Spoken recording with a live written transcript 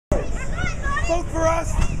vote for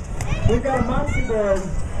us. We've got a Moxie board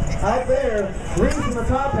out there, Reed's in the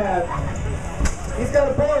top hat. He's got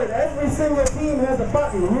a board. Every single team has a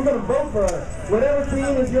button. You're going to vote for whatever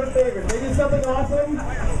team is your favorite. They do something awesome,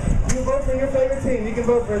 you vote for your favorite team. You can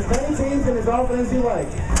vote for as many teams and as often as you like.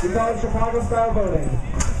 We call it Chicago-style voting.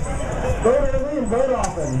 Vote early and vote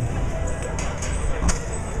often.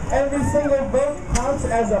 Every single vote counts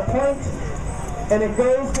as a point, and it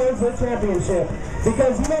goes towards the championship.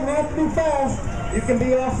 Because you don't have to be fast, you can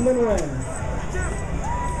be awesome and win.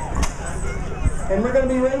 And we're going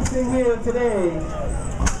to be racing here today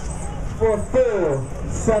for a full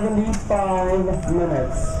 75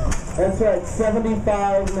 minutes. That's right,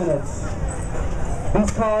 75 minutes.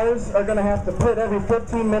 These cars are going to have to pit every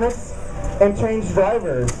 15 minutes and change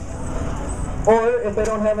drivers. Or, if they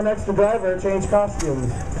don't have an extra driver, change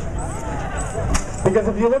costumes. Because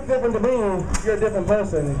if you look different to me, you're a different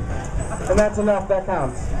person. And that's enough, that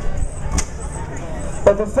counts.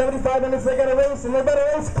 But for 75 minutes they gotta race, and they better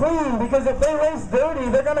race clean, because if they race dirty,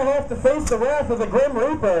 they're gonna have to face the wrath of the Grim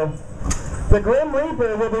Reaper. The Grim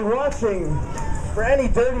Reaper will be watching for any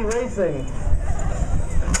dirty racing.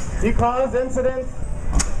 You cause incidents,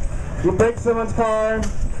 you break someone's car,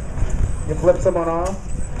 you flip someone off,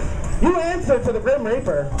 you answer to the Grim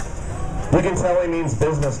Reaper. You can tell he means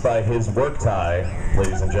business by his work tie,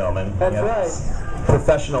 ladies and gentlemen. That's right.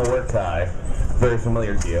 Professional work tie. Very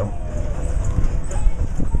familiar to you.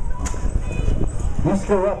 You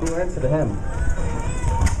screw up, you answer to him.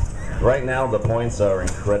 Right now, the points are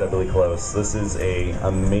incredibly close. This is an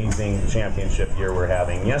amazing championship year we're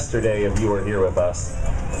having. Yesterday, if you were here with us,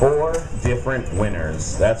 4 different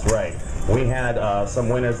winners. That's right. We had some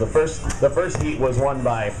winners. The first heat was won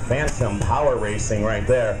by Phantom Power Racing right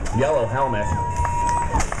there, yellow helmet.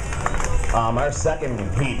 Our second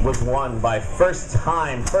heat was won by first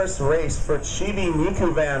race for Chibi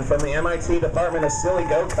Miku Van from the MIT Department of Silly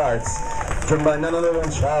Go-Karts, driven by none other than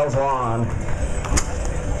Charles Wan.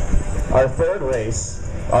 Our third race,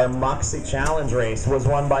 our Moxie Challenge race, was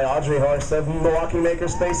won by Audrey Horse of Milwaukee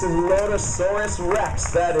Makerspace's Lotusaurus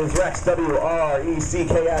Rex. That is Rex,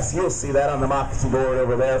 W-R-E-C-K-S. You'll see that on the Moxie board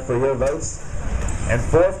over there for your votes. And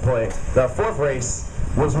the fourth race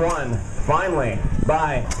was won, finally,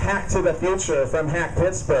 by Hack to the Future from Hack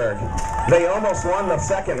Pittsburgh. They almost won the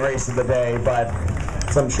second race of the day, but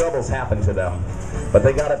some troubles happened to them. But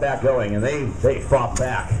they got it back going, and they fought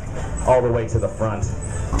back all the way to the front.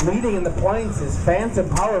 Leading in the points is Phantom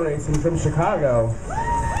Power Racing from Chicago.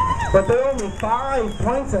 But they're only 5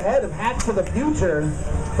 points ahead of Hack to the Future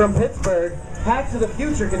from Pittsburgh. Hack to the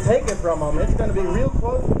Future could take it from them. It's going to be real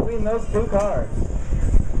close between those 2 cars.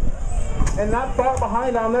 And not far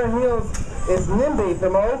behind on their heels is NIMBY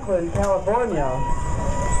from Oakland, California.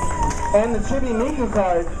 And the Chibi Miku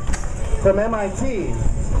car from MIT.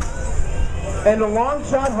 And the long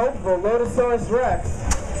shot hopeful, Lotusaurus Rex.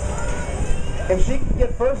 If she can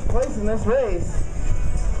get first place in this race,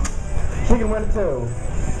 she can win it too.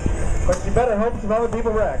 But she better hope some other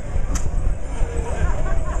people wreck.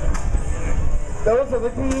 Those are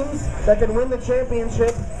the teams that can win the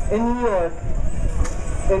championship in New York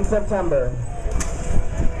in September.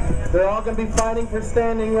 They're all going to be fighting for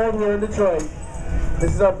standing right here in Detroit.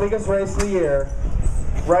 This is our biggest race of the year,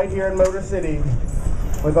 right here in Motor City,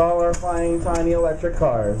 with all our flying tiny electric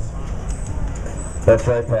cars. That's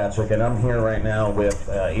right, Patrick, and I'm here right now with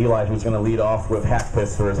Eli, who's going to lead off with Hack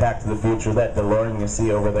Pittsburgh's Hack to the Future, that DeLorean you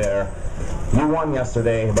see over there. You won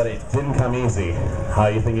yesterday, but it didn't come easy. How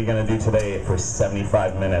do you think you're going to do today for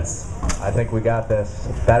 75 minutes? I think we got this.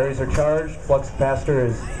 Batteries are charged, flux capacitor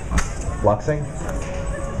is fluxing.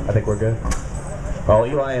 I think we're good. Well,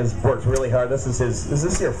 Eli has worked really hard. Is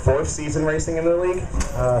this your 4th season racing in the league?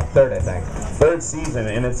 3rd, I think. 3rd season,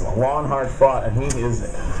 and it's long, hard fought, and he is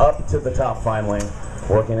up to the top finally,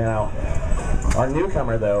 working it out. Our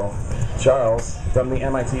newcomer, though, Charles, from the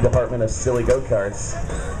MIT Department of Silly Go-Karts.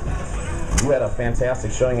 You had a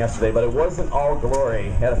fantastic showing yesterday, but it wasn't all glory.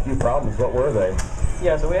 You had a few problems. What were they?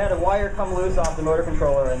 Yeah, so we had a wire come loose off the motor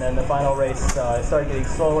controller, and then the final race it started getting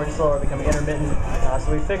slower and slower, becoming intermittent.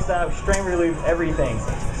 So we fixed that, strain relieved everything.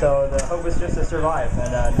 So the hope was just to survive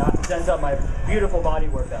and not to dent up my beautiful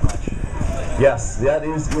bodywork that much. Yes, that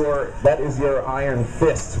is your iron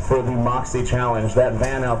fist for the Moxie Challenge. That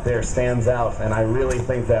van out there stands out, and I really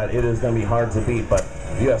think that it is going to be hard to beat, but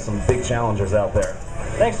you have some big challengers out there.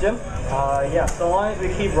 Thanks, Jim. Yeah, so long as we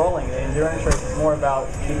keep rolling, the endurance race is more about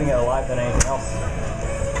keeping it alive than anything else.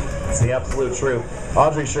 It's the absolute truth.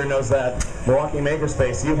 Audrey sure knows that. Milwaukee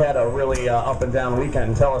Makerspace, you've had a really up and down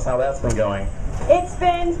weekend. Tell us how that's been going. It's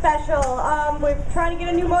been special. We're trying to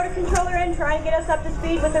get a new motor controller in, trying to get us up to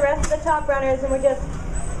speed with the rest of the top runners, and we're just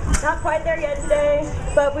Not quite there yet today,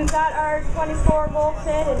 but we've got our 24 volts in,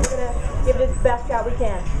 and we're going to give it the best shot we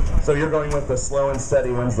can. So you're going with the slow and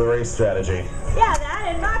steady wins the race strategy. Yeah, that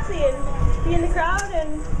and Moxie, and be in the crowd,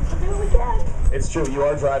 and do what we can. It's true, you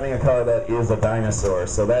are driving a car that is a dinosaur,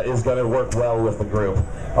 so that is going to work well with the group.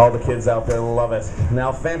 All the kids out there love it.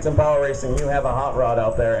 Now, Phantom Power Racing, you have a hot rod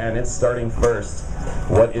out there, and it's starting first.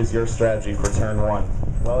 What is your strategy for turn one?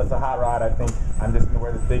 Well, it's a hot rod. I think I'm just going to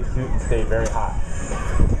wear this big suit and stay very hot.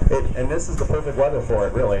 And this is the perfect weather for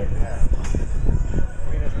it, really.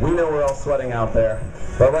 We know we're all sweating out there,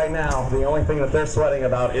 but right now, the only thing that they're sweating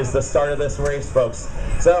about is the start of this race, folks.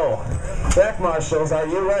 So, track marshals, are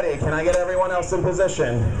you ready? Can I get everyone else in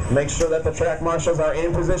position? Make sure that the track marshals are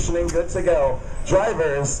in position and good to go.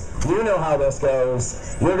 Drivers, you know how this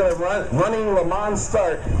goes. You're going to running Le Mans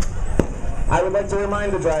start. I would like to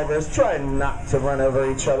remind the drivers, try not to run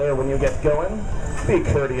over each other when you get going. Be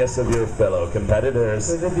courteous of your fellow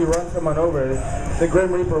competitors. Because if you run someone over, the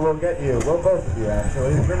Grim Reaper will get you. Well, both of you,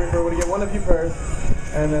 actually. The Grim Reaper will get one of you first,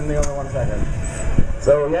 and then the other one second.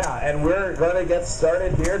 So yeah, and we're going to get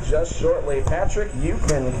started here just shortly. Patrick, you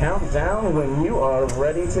can count down when you are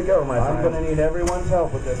ready to go, my friend. I'm going to need everyone's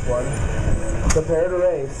help with this one. Prepare to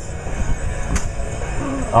race.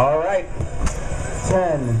 All right.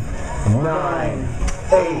 10, 9,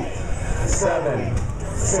 8, 7,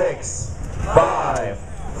 6, 5,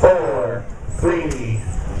 4, 3,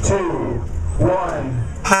 2, 1.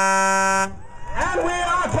 And we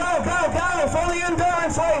are go for the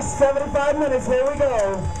endurance race. 75 minutes, here we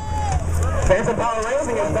go. Phantom Power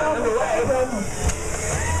Racing is back underway.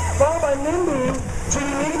 Followed by NIMBY.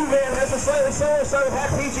 GD Van has a slightly slower start with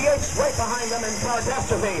Hack PGH right behind them in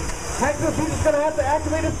Catastrophe. Actually, he's just going to have to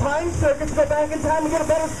activate his time circuit to go back in time to get a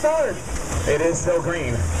better start. It is still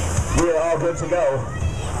green. We are all good to go.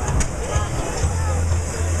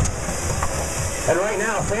 And right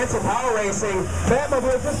now, Phantom Power Racing,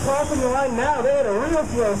 Batmobile is just crossing the line now. They had a real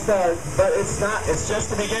slow start. but it's not. It's just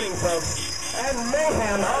the beginning, folks. And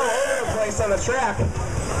mayhem all over the place on the track.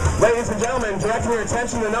 Ladies and gentlemen, directing your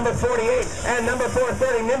attention to number 48 and number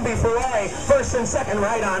 430, NIMBY Ferrari, first and second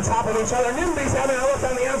right on top of each other. NIMBY's having a look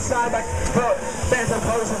on the outside, but Phantom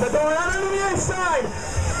closes the door out on the inside.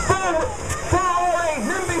 Ferrari,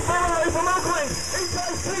 NIMBY Ferrari from Oakland.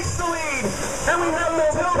 Inside takes the lead. And we have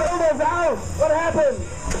Matilda's out. What happened?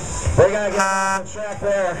 They gotta get on the track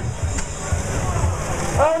there.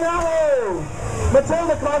 Oh no!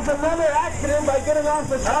 Matilda caused another accident by getting off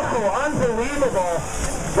the track. Oh, unbelievable.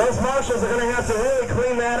 Those marshals are going to have to really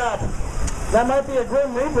clean that up. That might be a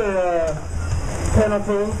Grim Reaper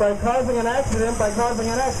penalty by causing an accident by causing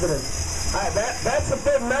an accident. That's a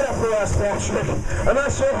big meta for us, Patrick. I'm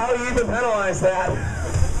not sure how you even penalize that.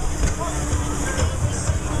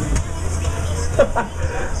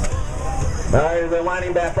 All right, they're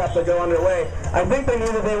lining back up to go underway. I think they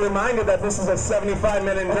need to be reminded that this is a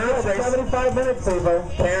 75-minute endurance race. 75 minutes, people.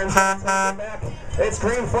 Karen's back. It's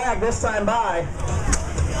green flag this time by.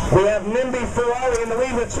 We have NIMBY Ferrari in the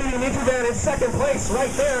lead with GD Van in second place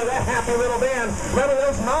right there. That happy little band. Remember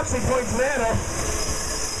those Moxie points matter.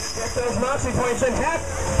 Get those Moxie points in.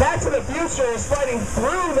 Back to the Future is fighting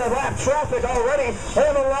through the lap traffic already. They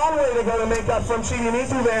have a long way to go to make up from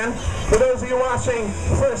GD Van. For those of you watching,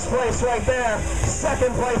 first place right there.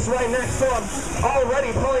 Second place right next to them.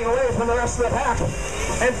 Already pulling away from the rest of the pack.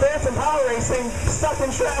 And Phantom Power Racing stuck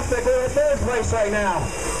in traffic. We're at third place right now.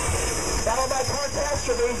 Followed by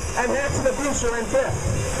Catastrophe and Back to the Future in fifth.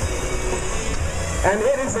 And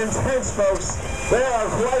it is intense, folks. There are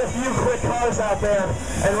quite a few quick cars out there.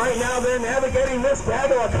 And right now they're navigating this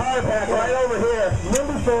gaggle of car pack right over here.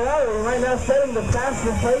 NIMBY Ferrari right now setting the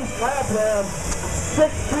fastest pace lap there.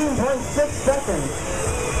 16.6 seconds.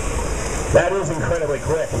 That is incredibly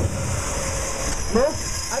quick. Nope.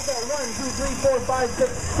 I've got 1, 2, 3, 4, 5,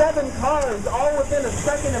 6, 7 cars all within a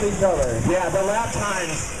second of each other. Yeah, the lap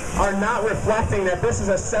times are not reflecting that this is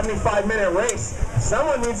a 75-minute race.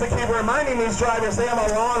 Someone needs to keep reminding these drivers they have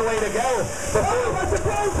a long way to go. Oh, that's a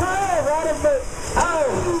close tire right of the...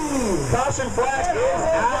 Oh! Caution flag is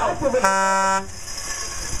out.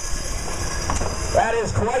 That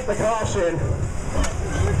is quite the caution.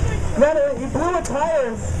 Then he blew a tire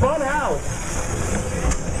and spun out.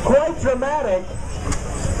 Quite dramatic.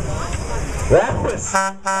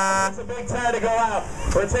 That's a big tire to go out.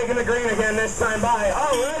 We're taking the green again this time by.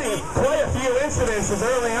 Already quite a few incidences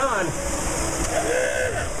early on.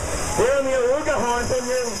 Here in the Aruga horn from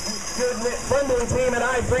your friendly team at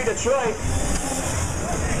I3 Detroit.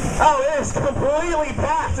 Oh, it is completely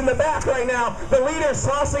packed in the back right now. The leader's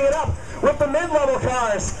tossing it up with the mid-level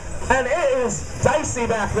cars. And it is dicey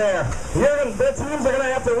back there. The teams are going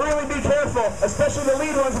to have to really be careful, especially the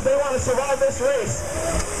lead ones if they want to survive this race.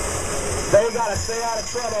 They got to stay out of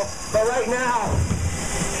trouble. But right now,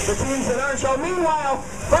 the teams that aren't in trouble. Meanwhile,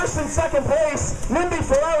 first and second place, Nimby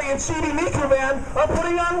Ferrari and Chibi Mikuvan are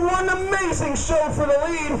putting on one amazing show for the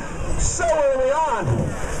lead so early on.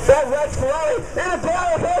 That red Ferrari in a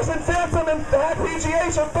battle, Harrison Phantom and Hack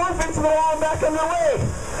PGH are both into the wall and back underway.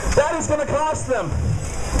 That is going to cost them.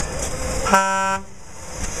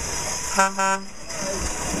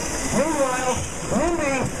 Meanwhile,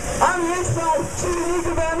 Nimby on the inside, Chibi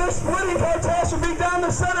Mikuvan, they're splitting catastrophe down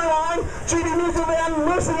the center line. Chibi Mikuvan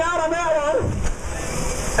losing out on that one.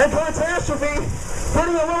 And Catastrophe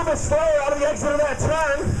getting a little bit slower out of the exit of that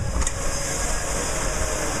turn.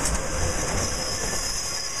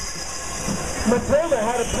 Matilda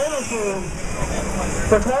had a penalty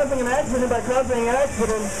for causing an accident by causing an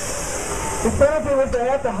accident. His penalty was they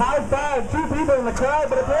have to high-five two people in the crowd,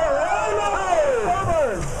 but apparently, oh no!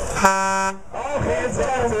 Over! All hands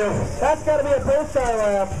active. That's got to be a post-car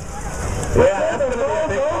lap. Yeah, that's going to be a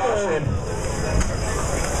big caution.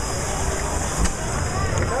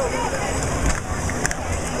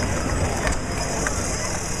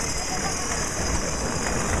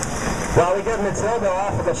 While we get Matilda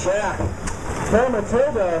off of the track. Poor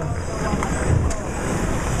Matilda.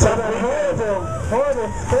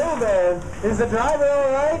 Horrible spill there. Is the driver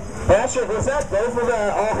alright? Patrick, was that both of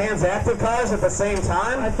the all hands active cars at the same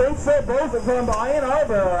time? I think so. Both of them by Ann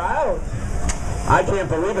Arbor are out. I can't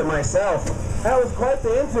believe it myself. That was quite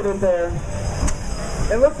the incident there.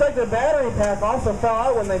 It looks like the battery pack also fell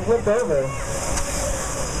out when they flipped over.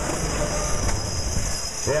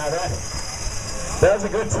 Yeah, that was a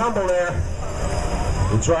good tumble there.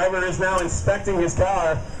 The driver is now inspecting his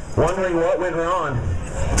car, wondering what went wrong.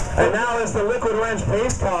 And now as the Liquid Wrench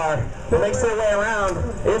pace car makes their way around,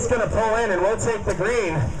 it's going to pull in and we'll take the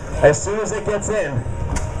green as soon as it gets in.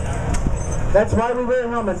 That's why we wear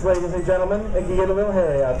helmets, ladies and gentlemen. It can get a little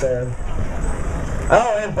hairy out there.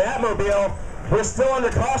 Oh, and Batmobile, we're still under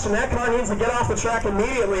caution. That car needs to get off the track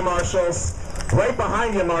immediately, Marshals. Right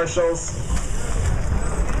behind you, Marshals.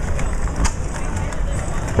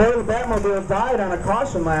 The Batmobile died on a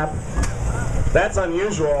caution lap. That's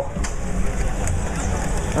unusual.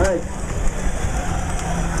 Alright.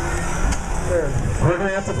 Sure. We're going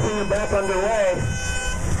to have to clean it back underway.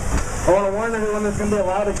 I want to warn everyone there's going to be a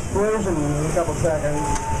loud explosion in a couple seconds.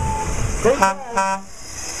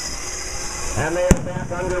 And they are back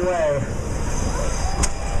underway.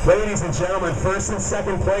 Ladies and gentlemen, first and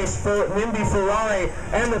second place for Nimby Ferrari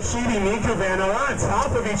and the Chibi Mikuvan are on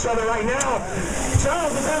top of each other right now.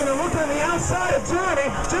 Charles is having a look on the outside of Jeremy.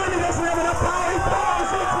 Jeremy doesn't have enough power. He falls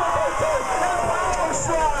into the hotel and power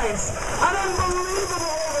slides. An unbelievable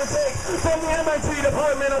overtake from the MIT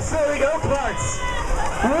Department of Silly Go-Karts.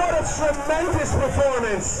 What a tremendous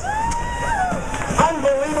performance.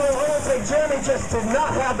 Unbelievable overtake. Jeremy just did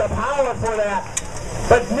not have the power for that.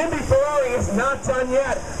 But Nimby Ferrari is not done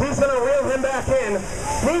yet. He's going to reel him back in.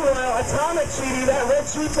 Meanwhile, Atomic Chibi, that red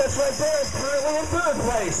Jeep that's right there, is currently in third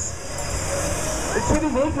place. The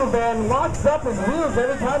Chibi Mikuvan locks up his wheels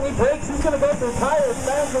every time he brakes. He's going to go through tires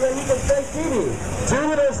faster than he can stay Chibi. Due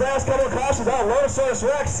to those last couple of cautions, low source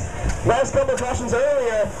Rex, last couple of cautions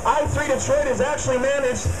earlier, I3 Detroit has actually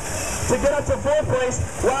managed to get up to fourth place,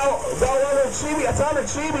 while Atomic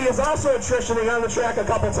Chibi is also attritioning on the track a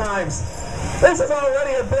couple times. This is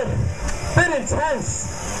already a bit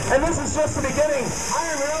intense, and this is just the beginning.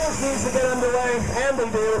 Iron Rose needs to get underway, and they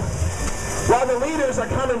do, while the leaders are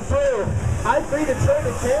coming through. I3 Detroit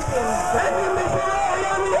is champion. And Nimby Ferrari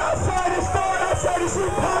on the outside, as far outside as you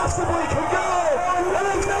possibly can go. And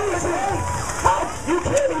amazing. You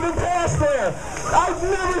can't even pass there. I've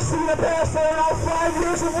never seen a pass there in all 5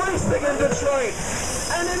 years of racing in Detroit.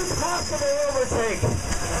 An impossible overtake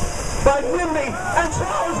by Nimby, and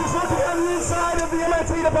Charles is looking on the inside of the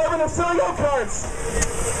MIT Department of Silly Go-Karts.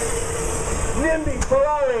 Nimby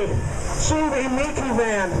Ferrari, Chibi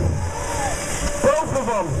Mikuvan, both of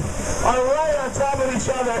them are right on top of each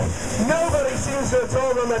other. Nobody seems to have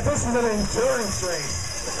told them that this is an endurance race.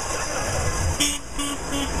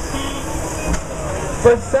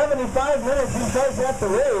 For 75 minutes, these guys have to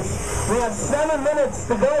race. We have 7 minutes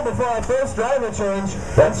to go before our first driver change.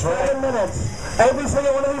 That's right. 7 minutes. Every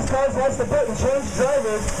single one of these cars has to put and change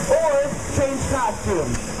drivers or change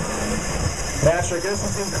costumes. Patrick, this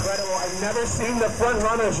is incredible. I've never seen the front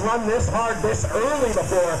runners run this hard this early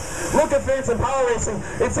before. Look at Phantom Power Racing.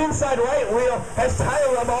 Its inside right wheel has tire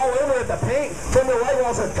rub all over it. The paint from the white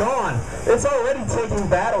walls are gone. It's already taking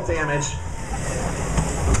battle damage.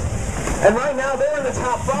 And right now, they're in the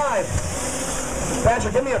top 5.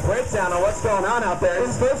 Patrick, give me a breakdown on what's going on out there.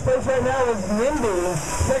 In first place right now is Nimby.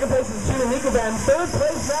 Second place is Cheetah Nikuvan. Third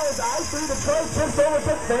place now is I3 Detroit, just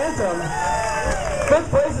overtook Phantom. Fifth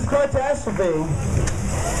place is Catastrophe.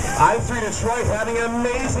 I3 Detroit having an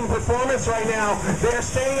amazing performance right now. They're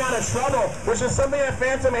staying out of trouble, which is something that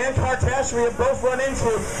Phantom and Catastrophe have both run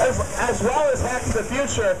into, as well as Hack to the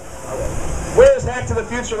Future. Where is Hack to the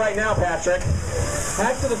Future right now, Patrick?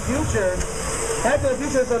 Hack to the Future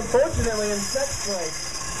is unfortunately in 6th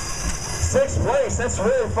place. 6th place, that's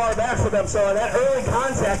really far back for them, so that early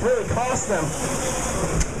contact really cost them.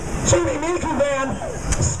 Jimmy Nikuvan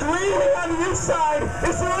screaming on the inside.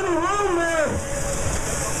 Is there any room there?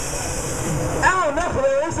 Oh, no,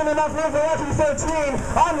 there isn't enough room for Lucky 13.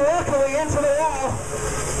 Unluckily into the wall.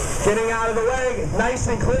 Getting out of the way, nice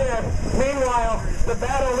and clear. Meanwhile, the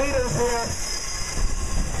battle leaders here.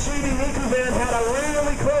 Chibi Nikuvan had a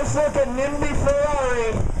really close look at Nimby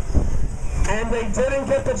Ferrari. And they didn't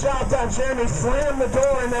get the job done. Jeremy slammed the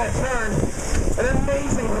door in that turn. An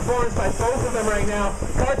amazing performance by both of them right now.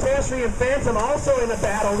 Catastrophe and Phantom also in a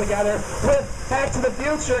battle together with Hack to the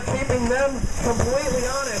Future, keeping them completely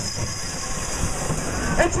honest.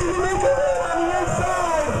 And Chibi Nikuvan on the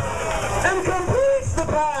inside and completes the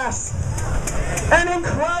pass. An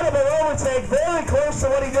incredible overtake, very close to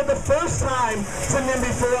what he did the first time to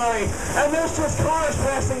Nimby Ferrari. And there's just cars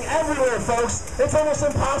passing everywhere, folks. It's almost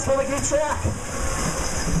impossible to keep track.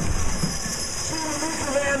 Chibi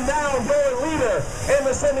Nikuvan now your leader in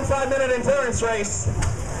the 75-minute endurance race.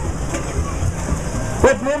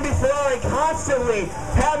 With Nimby Ferrari constantly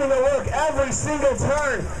having to work every single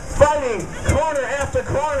turn, fighting corner after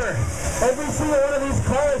corner. Every single one of these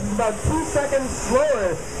cars is about 2 seconds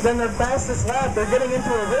slower than their fastest lap. They're getting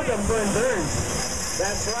into a rhythm for endurance.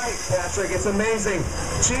 That's right, Patrick. It's amazing.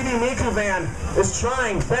 Chibi Nikuvan is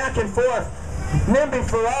trying back and forth. Nimby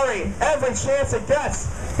Ferrari, every chance it gets.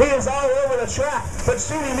 He is all over the track, but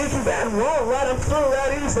Chibi Nikuvan won't let him through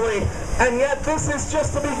that easily. And yet this is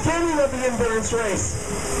just the beginning of the endurance race.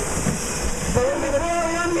 Nimby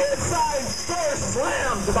Ferrari on the inside. Door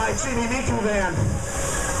slammed by Chibi Nikuvan.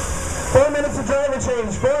 4 minutes to driver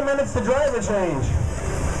change. 4 minutes to driver change.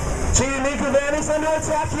 Chibi Nikuvan is under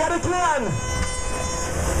attack yet again.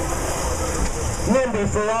 Nimby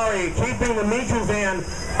Ferrari keeping the Nikuvan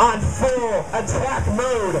on full attack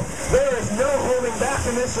mode. There is no holding back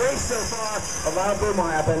in this race so far. A loud boom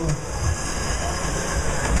will happen.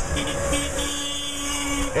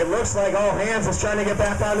 It looks like all hands is trying to get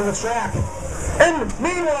back onto the track. And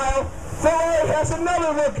meanwhile, Ferrari has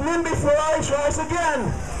another look. Nimby Ferrari tries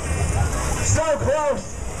again. So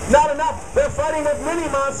close. Not enough. They're fighting with mini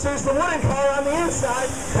monsters, the wooden car on the inside,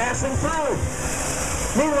 passing through.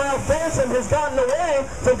 Meanwhile, Phantom has gotten away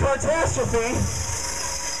from Catastrophe.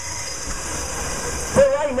 But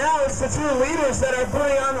right now, it's the two leaders that are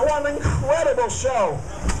putting on one incredible show.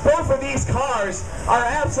 Both of these cars are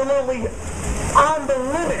absolutely on the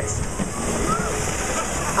limit.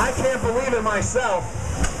 I can't believe it myself.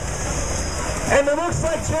 And it looks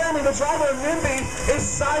like Jeremy, the driver of Nimby, is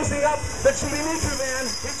sizing up the Chibi Nikuvan.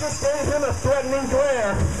 He just gave him a threatening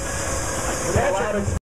glare.